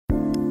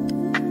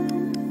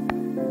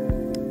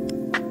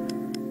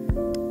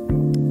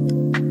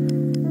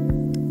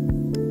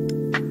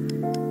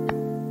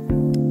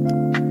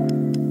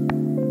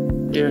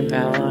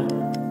Gemballa,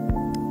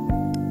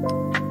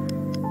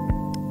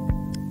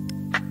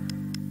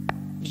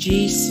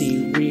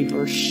 GC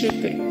Rieber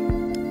Shipping,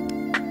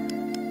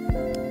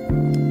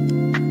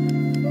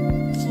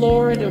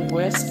 Florida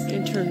West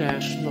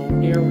International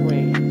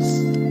Airways,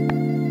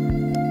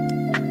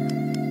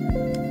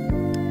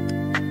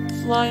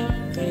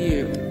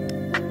 FlightView,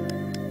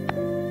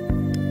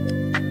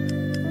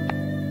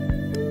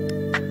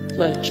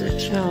 Fletcher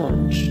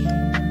Challenge,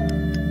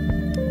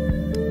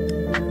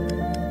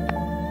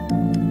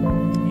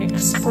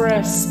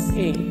 Express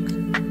Inc.,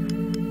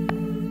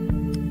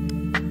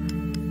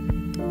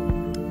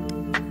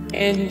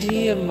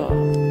 Endiama,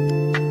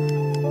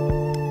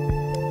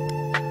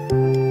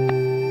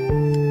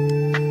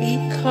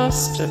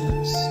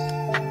 eCustoms,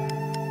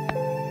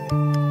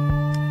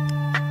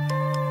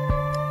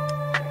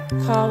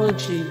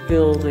 Ecology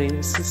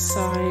Building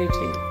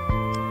Society,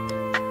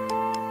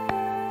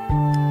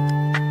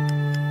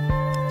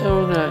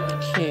 Donut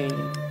King,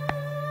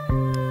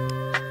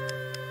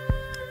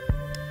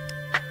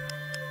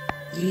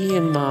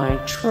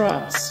 DMI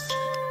Trust,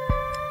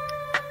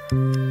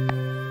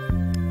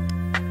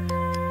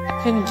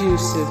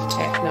 Condusiv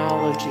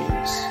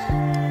Technologies,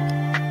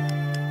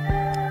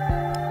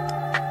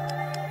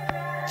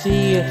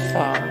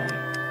 DFI,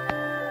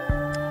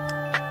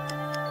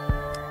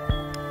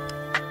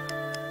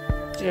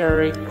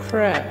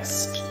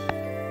 Crest,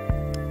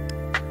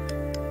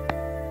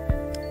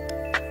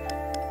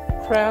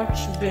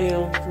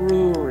 Vale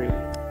Brewery,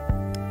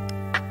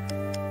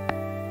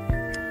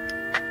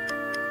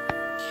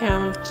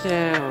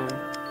 Countdown,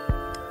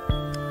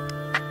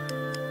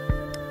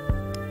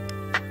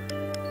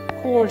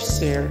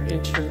 Corsair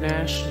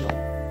International,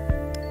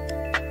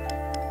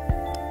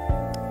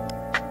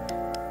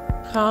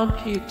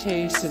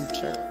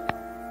 Computacenter,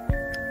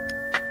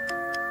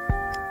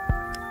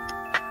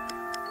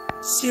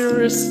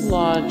 Cirrus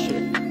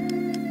Logic,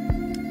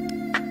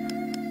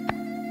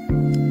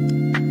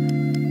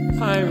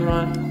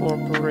 Chiron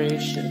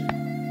Corporation,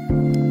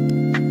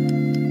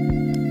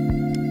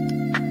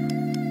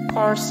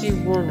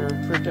 Carsey-Werner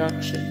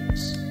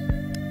Productions,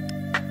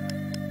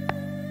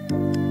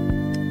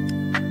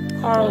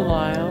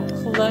 Carlisle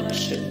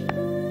Collection,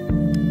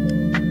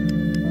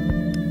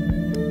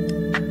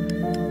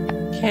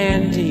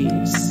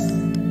 Candies,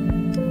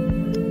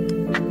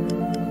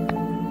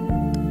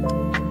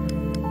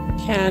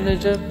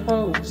 Canada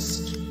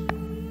Post,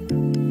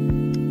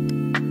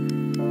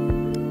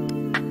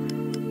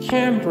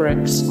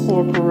 Cambrex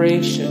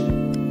Corporation,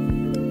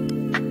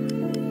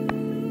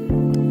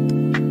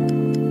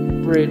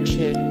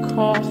 Bridgehead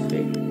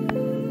Coffee,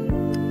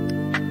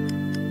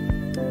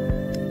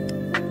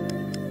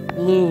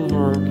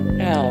 Bloomberg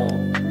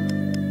L.P,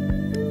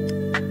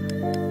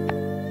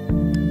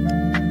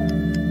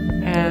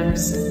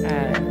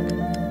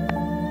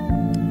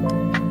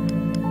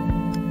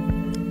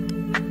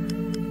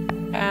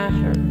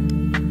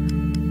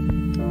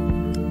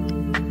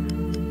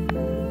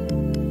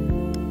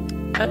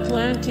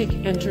 Atlantic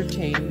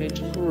Entertainment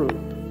Group,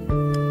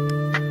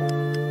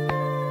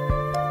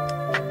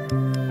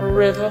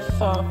 Arriva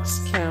Fox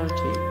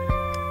County,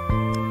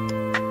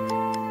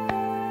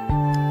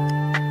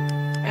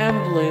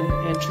 Amblin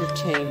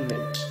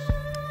Entertainment,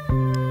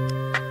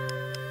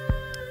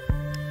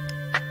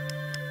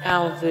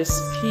 Alvis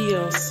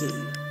plc,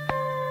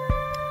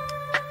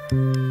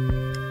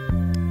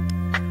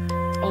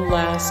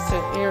 Alaska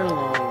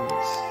Airlines,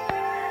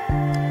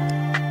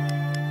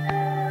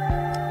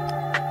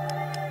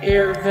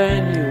 Air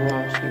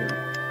Vanuatu,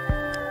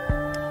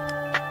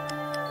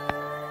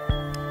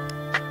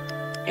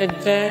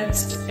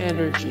 Advanced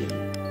Energy,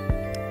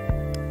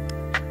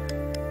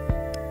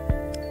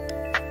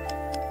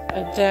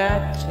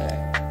 Adaptec.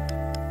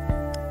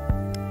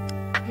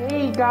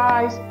 Hey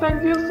guys,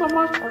 thank you so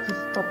much for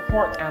the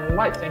support and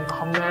likes and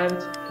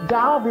comments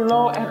down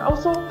below, and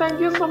also thank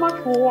you so much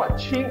for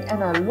watching,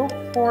 and I look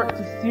forward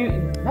to see you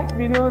in the next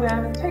video.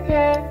 Then take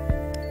care,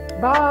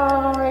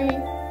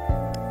 bye.